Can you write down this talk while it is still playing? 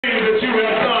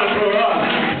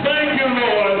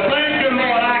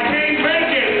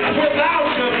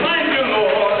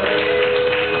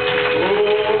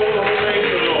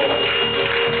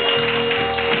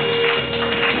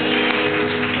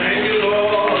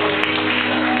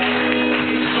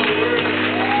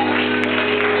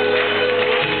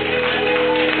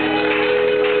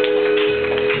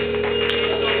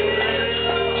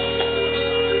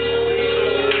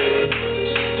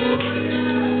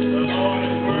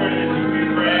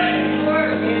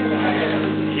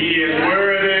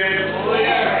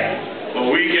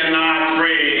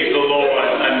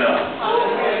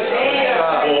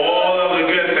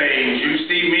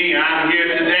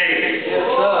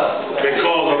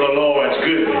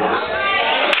goodness.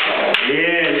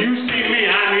 Yeah, you see me,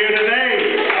 I'm here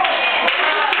today.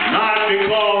 Not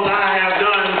because I have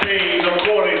done things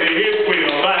according to His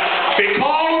will, but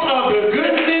because of the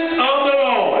goodness of the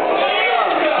Lord.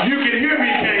 You can hear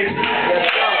me, Casey.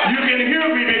 You can hear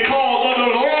me because of the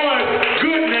Lord's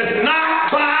goodness,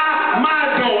 not by my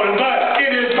doing, but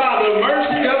it is by the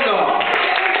mercy of God.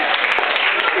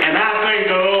 And I thank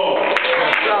the Lord.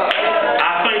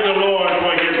 I thank the Lord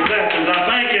for His blessings. I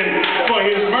thank Him for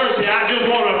His mercy. I just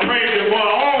want to praise Him for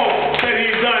all that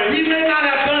He's done. He may not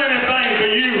have done anything for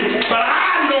you, but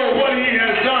I know what He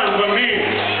has done for me.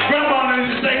 Grandma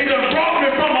used to say, He done brought me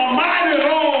from a mighty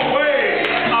long way.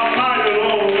 A mighty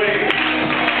long way.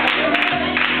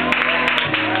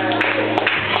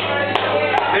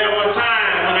 There were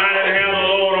times when I didn't have the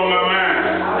Lord on my mind.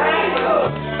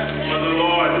 But the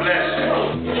Lord blessed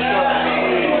me.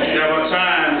 There were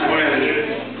times when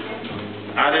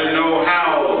I didn't know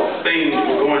how things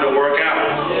were going to work out.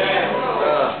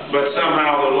 But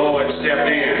somehow the Lord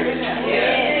stepped in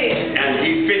and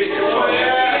He fixed it for me.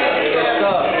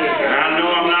 And I know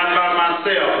I'm not by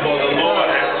myself, for the Lord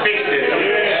has fixed it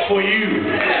for you.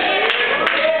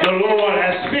 The Lord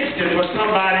has fixed it for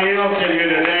somebody else in here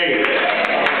today.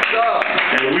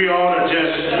 And we ought to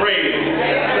just praise Him.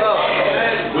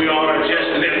 We ought to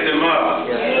just lift Him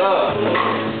up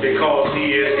because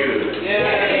He is good.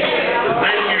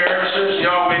 Thank you, Urshers.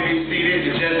 Y'all may be seated.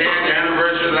 You just had the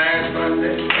anniversary last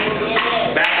Sunday.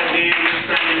 Back again this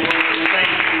Sunday morning.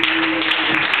 Thank you.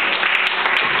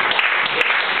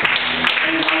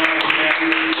 Thank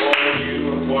all of you,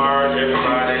 choirs,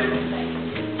 everybody.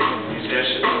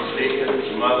 Musicians, deacons,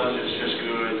 mothers. It's just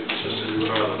good, sisters and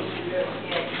brothers,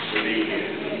 to be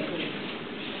here.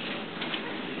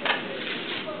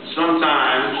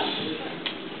 Sometimes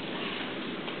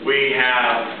we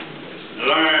have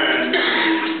learned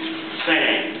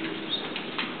sayings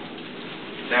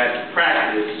that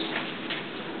practice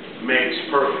makes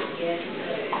perfect.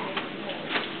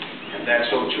 And that's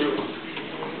so true.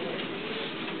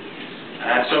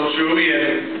 That's so true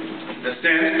in the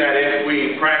sense that if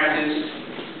we practice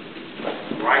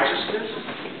righteousness,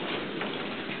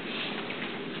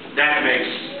 that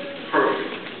makes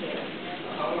perfect.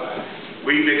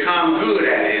 We become good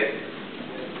at it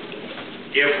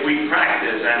if we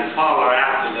practice and follow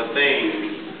after the things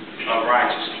of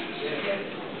righteousness.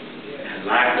 And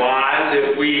likewise,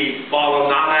 if we follow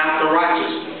not after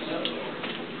righteousness,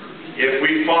 if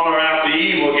we follow after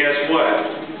evil, guess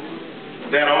what?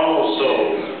 That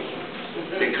also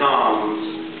becomes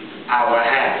our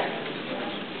habit.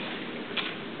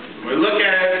 When we look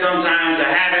at it, sometimes the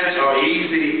habits are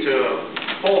easy to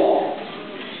form.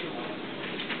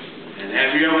 And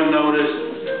have you ever noticed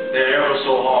they're ever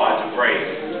so hard to break?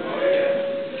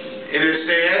 It is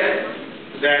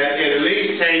said that it at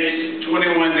least takes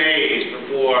 21 days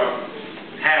before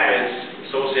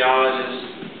habits, sociologists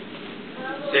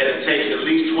said it takes at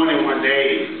least 21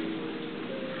 days,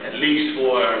 at least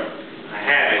for a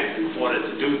habit, in order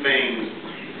to do things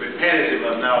repetitive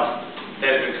enough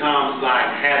that it becomes like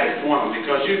habit forming.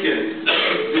 Because you can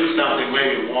do something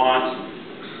maybe once,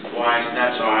 twice,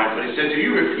 that's all right. But it says if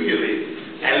you repeatedly,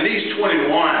 at least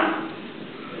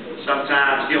 21,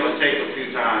 sometimes give or take a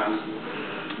few times,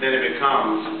 then it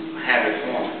becomes a habit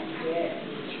forming.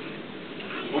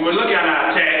 When we look at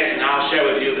our text, and I'll share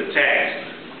with you the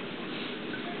text,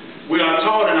 we are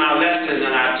taught in our lesson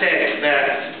and our text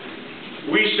that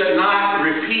we should not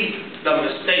repeat the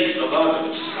mistakes of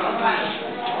others.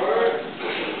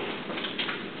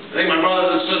 I think, my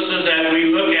brothers and sisters, that we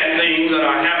look at things that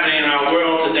are happening in our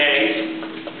world today,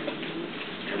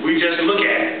 and we just look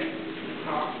at it.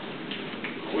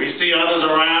 We see others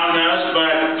around us,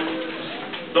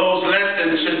 but those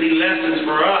lessons should be lessons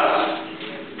for us,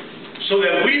 so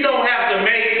that we don't have to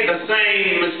make the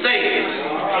same mistakes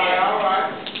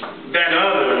that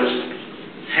others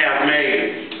have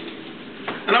made.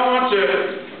 And I want to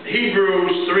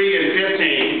Hebrews 3 and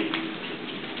 15.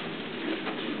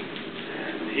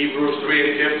 Hebrews 3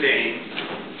 and 15.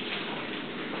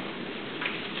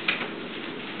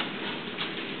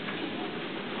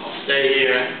 I'll stay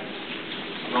here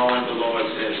knowing the Lord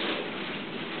says so.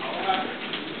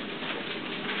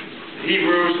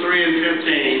 Hebrews 3 and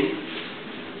 15.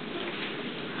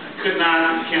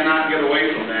 Cannot get away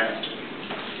from that.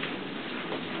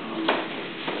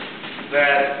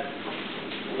 That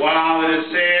while it is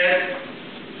said,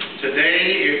 today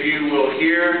if you will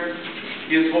hear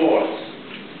His voice,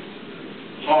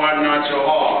 harden not your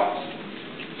hearts,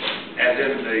 as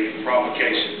in the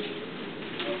provocation.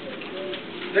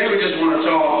 Today we just want to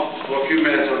talk for a few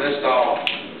minutes on this thought.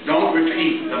 Don't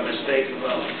repeat the mistakes of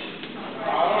others.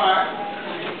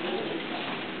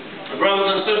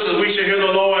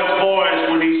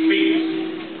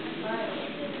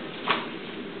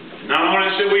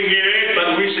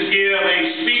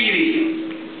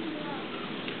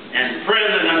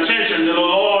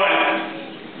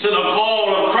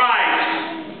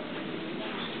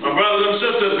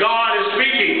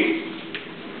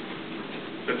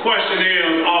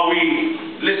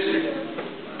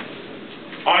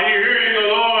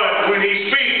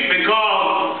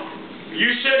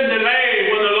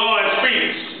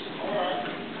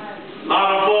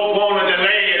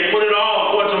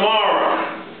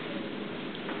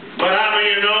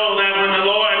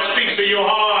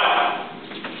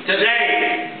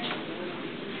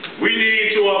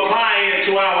 need to apply it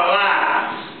to our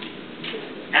lives.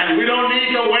 And we don't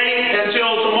need to wait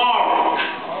until tomorrow.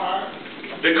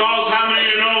 Because how many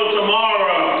of you know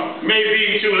tomorrow may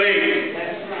be too late?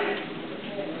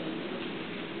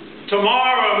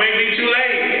 Tomorrow may be too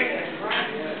late.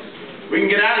 We can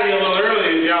get out of here a little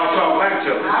early if y'all talk back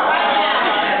to me.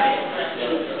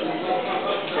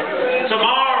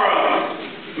 Tomorrow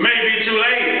may be too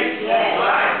late.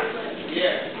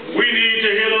 We need to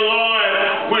hear the Lord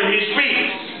when He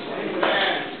speaks.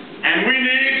 And we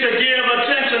need to give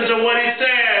attention to what He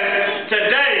says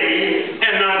today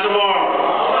and not tomorrow.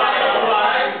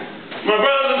 My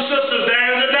brothers and sisters, there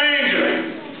is a danger.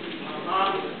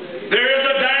 There is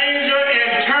a danger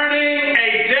in turning a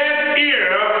deaf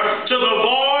ear to the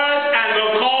voice and the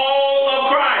call of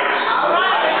Christ.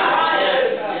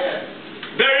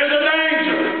 There is a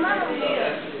danger.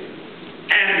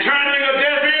 And turning a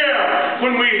deaf ear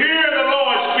when we hear the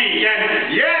Lord speak,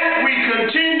 and yet we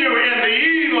continue in the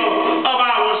evil of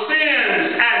our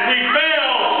sins, and we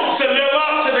fail to live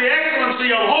up to the excellency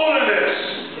of holiness.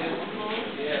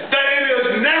 That it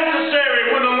is necessary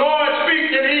when the Lord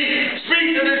speaks and He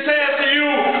speaks and He says to you,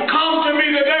 come to me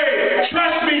today,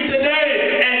 trust me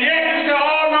today, and yet you say,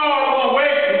 oh no, I'm going to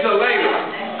wait until later.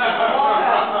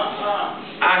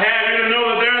 I have you to know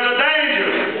that there is a danger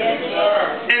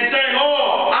in saying,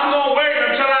 oh, I'm going to wait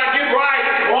until I get right,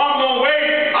 or I'm going to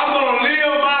wait, I'm going to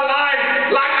live my life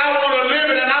like I want to live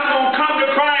it, and I'm going to come to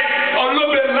Christ a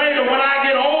little bit later when I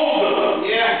get older.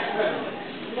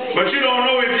 But you don't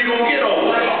know if you're going to get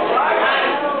older.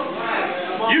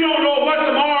 You don't know what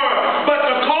tomorrow, but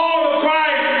the call of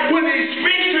Christ, when He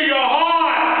speaks to your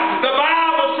heart, the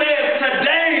Bible says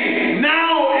today,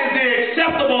 now is the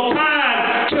acceptable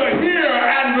time to hear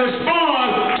and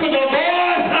respond to the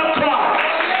voice of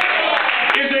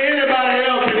Christ. Is there anybody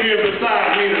else in here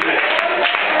besides me today?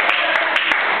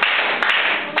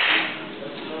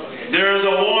 There is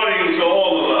a warning to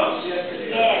all of us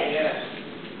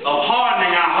of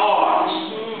hardening our hearts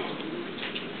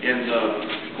in the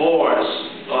voice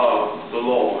of the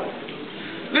Lord.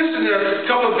 Listen, there's a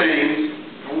couple of things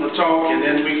I want to talk and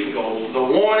then we can go. The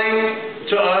warning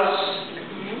to us.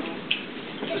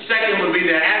 The second would be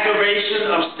the aggravation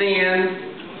of sin.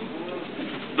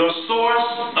 The source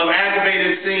of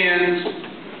aggravated sins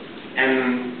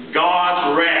and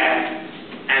God's wrath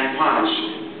and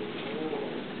punishment.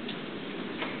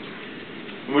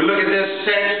 When we look at this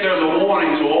text, there's a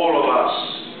warning to all of us.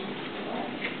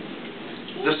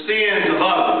 The sins of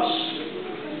others,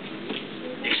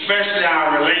 especially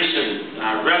our relations,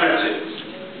 our relatives,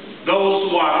 those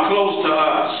who are close to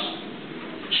us,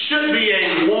 should be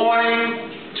a warning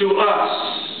to us.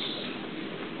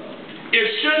 It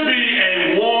should be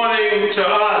a warning to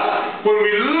us when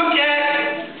we look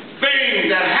at things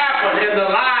that happen in the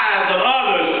lives of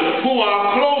others who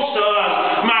are close to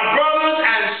us. My brothers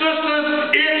and sisters,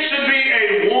 it should be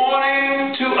a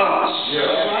warning to us.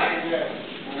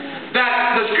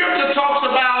 That the scripture talks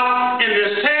about in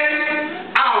this text,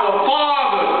 our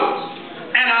fathers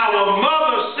and our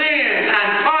mothers' sins and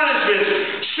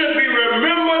punishments should be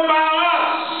remembered by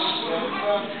us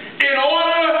in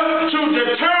order to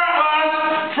deter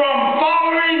us from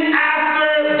following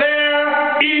after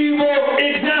their evil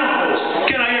examples.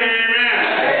 Can I get an amen?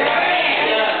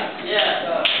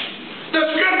 The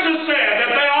scripture said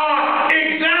that they are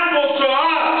examples to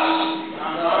us.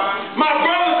 My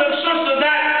brothers and sisters,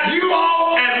 that you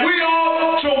all and we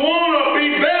ought to want to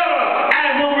be better.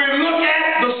 And when we look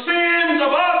at the sins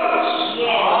of others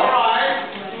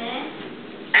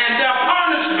and their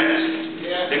punishments,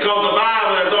 because the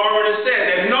Bible has already said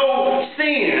that no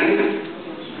sin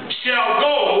shall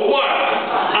go what?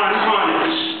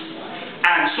 Unpunished.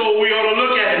 And so we ought to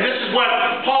look at it. This is what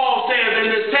Paul says in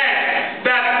this text,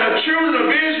 that the children of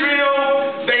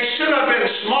Israel, they should have been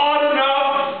smart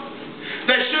enough,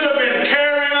 they should have been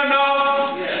caring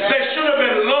enough, they should have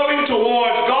been loving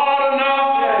towards God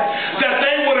enough, that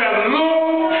they would have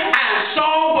looked and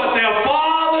saw what their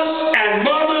fathers and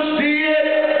mothers did,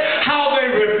 how they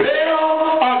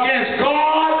rebelled against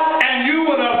God, and you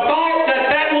would have thought that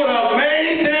that would have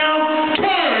made them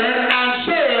turn and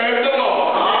serve the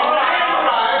Lord.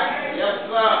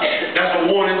 That's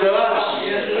a warning to us.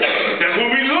 That when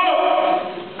we look,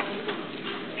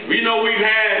 we know we've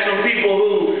had some people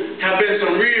who have been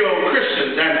some real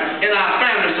Christians, and in our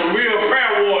family, some real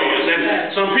prayer warriors,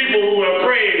 and some people who have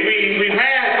prayed. We've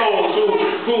had those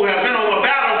who have been on the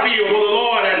battlefield with the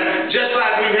Lord, and just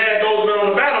like we've had those been on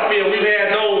the battlefield, we've had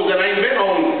those that ain't been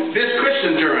on this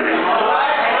Christian journey.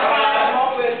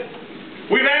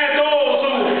 We've had those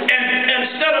who,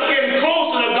 instead of getting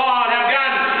closer to God, have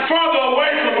gotten further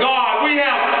away from God. We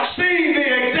have seen the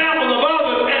example of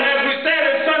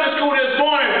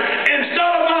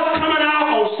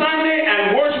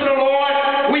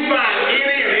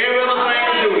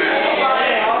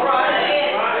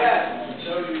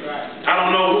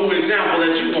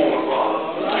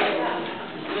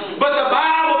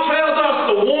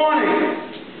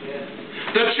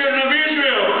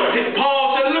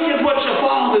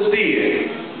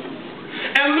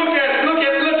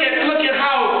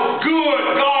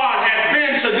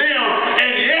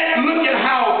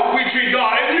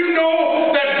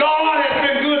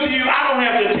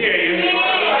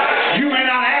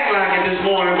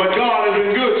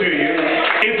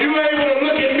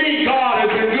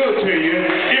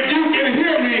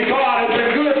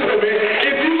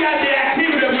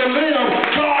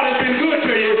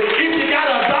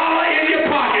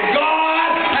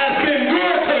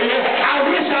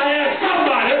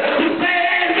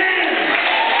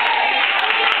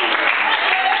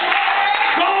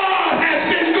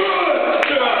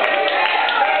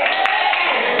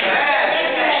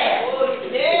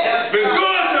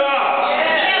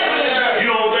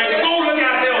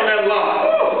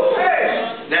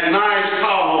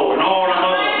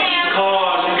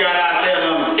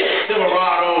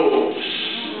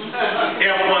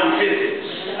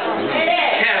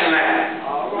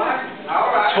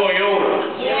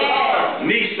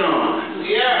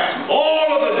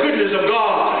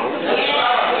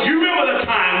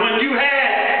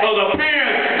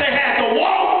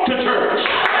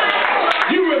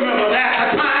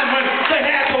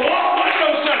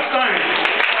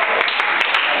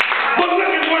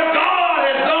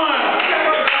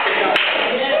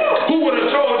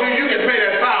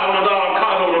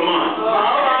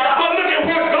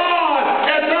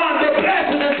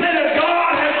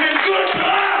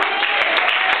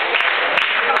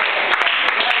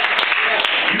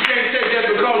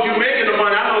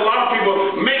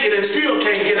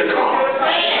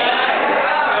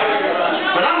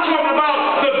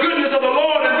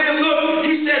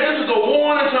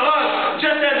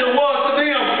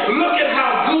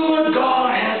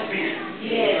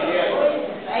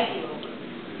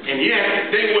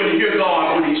they wouldn't hear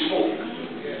God when he spoke.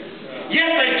 Yet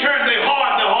they turned their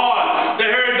heart to heart. They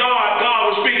heard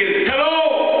God was speaking.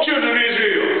 Hello, children of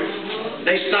Israel.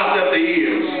 They stopped up their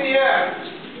ears. Yes,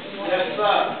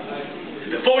 sir.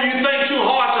 Before you think too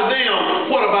hard to them,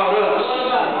 what about us?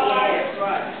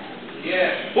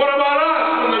 What about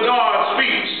us when the God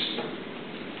speaks?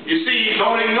 You see,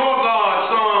 don't ignore God.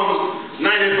 Psalms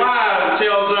 95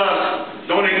 tells us,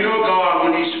 don't ignore God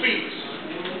when he speaks.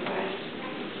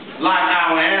 Like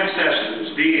our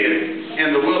ancestors did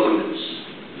in the wilderness.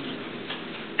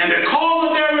 And because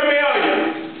of their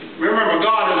rebellion, remember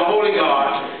God is a holy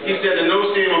God. He said that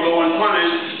no sin will go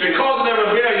unpunished. Because of their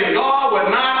rebellion, God would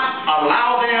not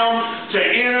allow them to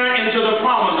enter into the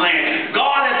promised land.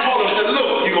 God had told us that,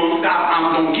 look,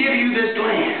 I'm going to give you this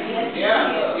land.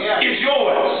 It's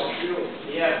yours.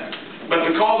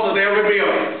 But because of their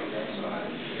rebellion,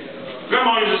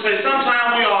 Grandma used to say,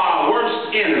 sometimes we are our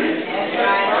worst enemy.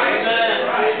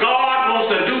 God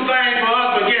wants to do things for us,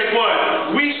 but guess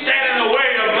what? We stand in the way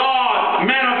of God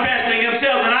manifesting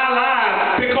himself in our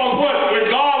lives because what? When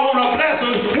God wants to bless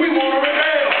us, we want to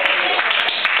rebel.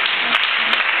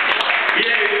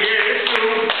 Yeah, it's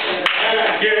true.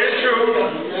 Yeah, it's true.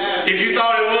 If you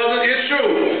thought it wasn't, it's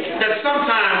true. That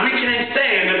sometimes we can't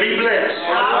stand to be blessed.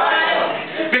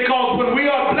 Because when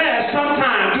we are blessed,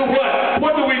 sometimes do what?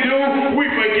 What do? We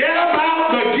forget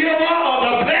about the giver of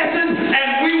the blessings and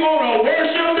we want to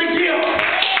worship the gift.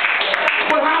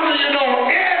 But how do you know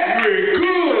every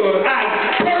good and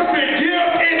perfect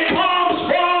gift, it comes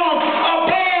from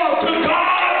above to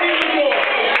God be the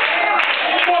glory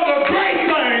for the great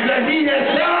things that he has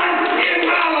done in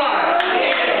my life.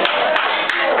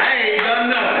 I ain't done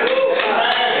nothing.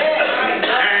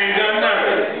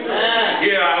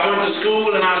 Yeah, I went to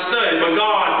school and I studied, but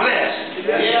God blessed.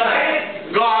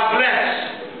 God blessed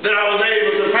that I was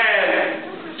able to pass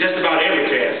just about every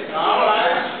test.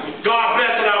 God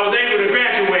blessed that I was able to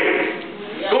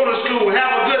graduate, go to school,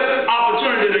 have a good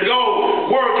opportunity to go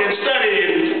work and study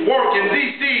and work in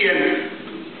D.C. and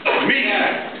meet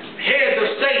heads of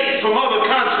state from other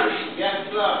countries.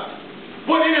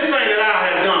 What anything that I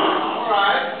had done.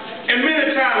 And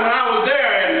many times when I was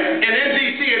there and in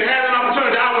D.C. and had an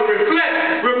opportunity, I would reflect,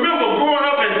 remember growing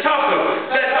up in Tucker,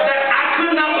 that I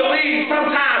could not believe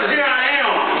sometimes here I am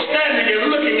standing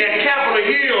and looking at Capitol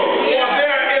Hill or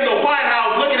there in the White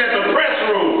House looking at the press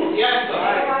room.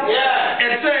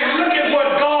 And saying, look at what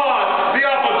God, the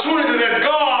opportunity that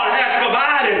God has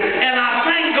provided. And I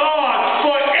thank God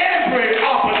for every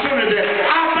opportunity.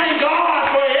 I thank God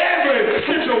for every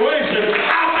situation.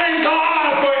 I thank God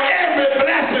for every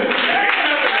blessing.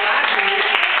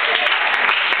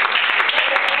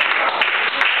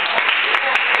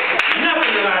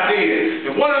 Nothing that I did.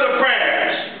 And one of the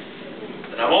prayers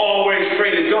that I've always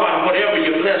prayed to God, whatever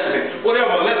you bless me,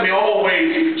 whatever, let me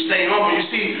always stay humble. You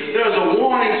see, there's a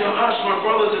warning to us, my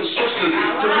brothers and sisters,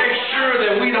 to make sure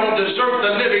that we don't desert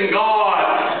the living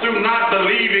God through not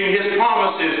believing his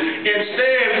promises.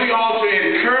 Instead, we ought to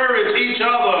encourage each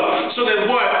other so that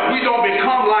what? We don't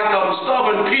become like those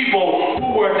stubborn people who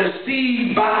were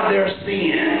deceived by their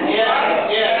sin.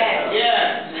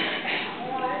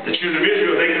 The children of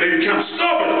Israel, they become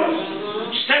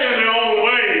stubborn, set in their own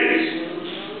ways,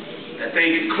 that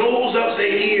they close up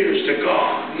their ears to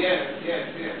God.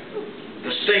 The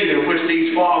state in which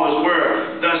these fathers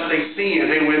were, thus they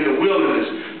sinned. They were in the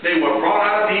wilderness. They were brought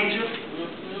out of Egypt,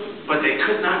 but they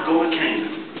could not go to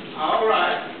Canaan.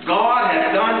 God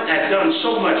had done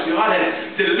so much. God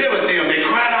had delivered them. They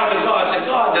cried out to God, said,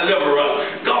 God, deliver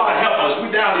us. God, help us.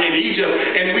 We're down here in Egypt,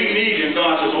 and we need you. And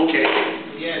God says, okay.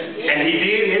 And he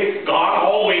did it. God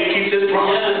always keeps his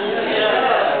promises.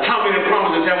 How many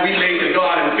promises have we made to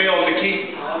God and failed to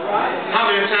keep? How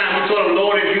many times we told him,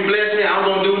 Lord, if you bless me, I'm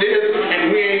going to do this, and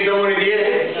we ain't doing it yet?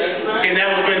 And that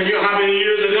was been how many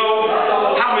years ago?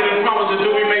 How many promises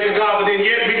do we make to God? But then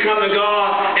yet we come to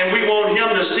God, and we want him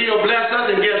to still bless us,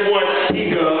 and guess what? He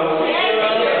does.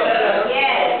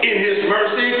 In his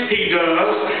mercy, he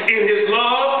does. In his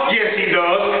love, yes, he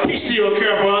does. He still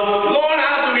cares for us. Lord,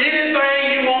 I'll do anything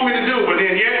you want me to do. But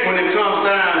then yet, when it comes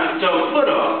time to foot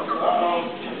up,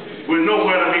 we're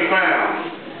nowhere to be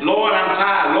found. Lord, I'm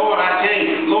tired. Lord, I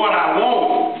can't. Lord, I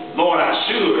won't. Lord, I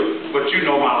should. But you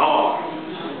know my heart.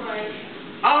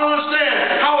 I don't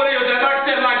understand how it is that, like I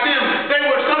said, like them, they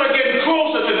were sort of getting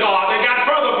closer to God. They got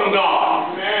further from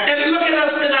God. And look at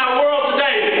us in our world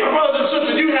today. My brothers and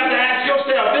sisters, you have to ask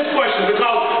yourself this question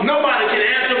because nobody can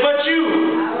answer but you.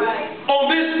 On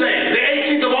this day, the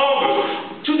 18th of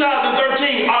August,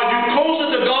 2013, are you closer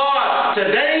to God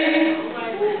today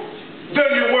than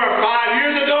you were 5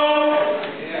 years ago?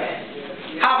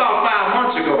 How about 5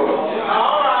 months ago?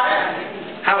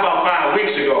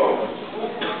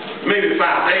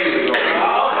 5 days ago.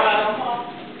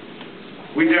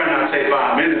 We dare not say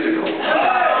 5 minutes ago.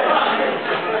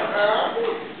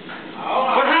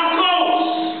 But how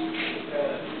close?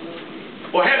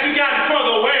 Or have you gotten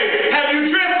further away? Have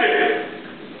you drifted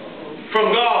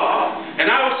from God? And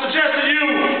I would suggest to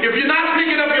you, if you're not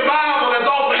picking up your Bible as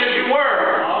often as you were,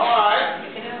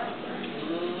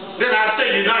 then I'd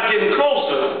say you're not getting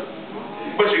closer,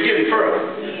 but you're getting further.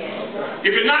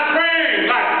 If you're not praying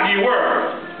like you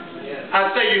were,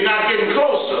 I'd say you're not getting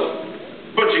closer,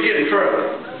 but you're getting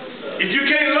further. If you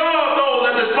can't love those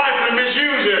that despitefully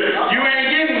misuse you, you ain't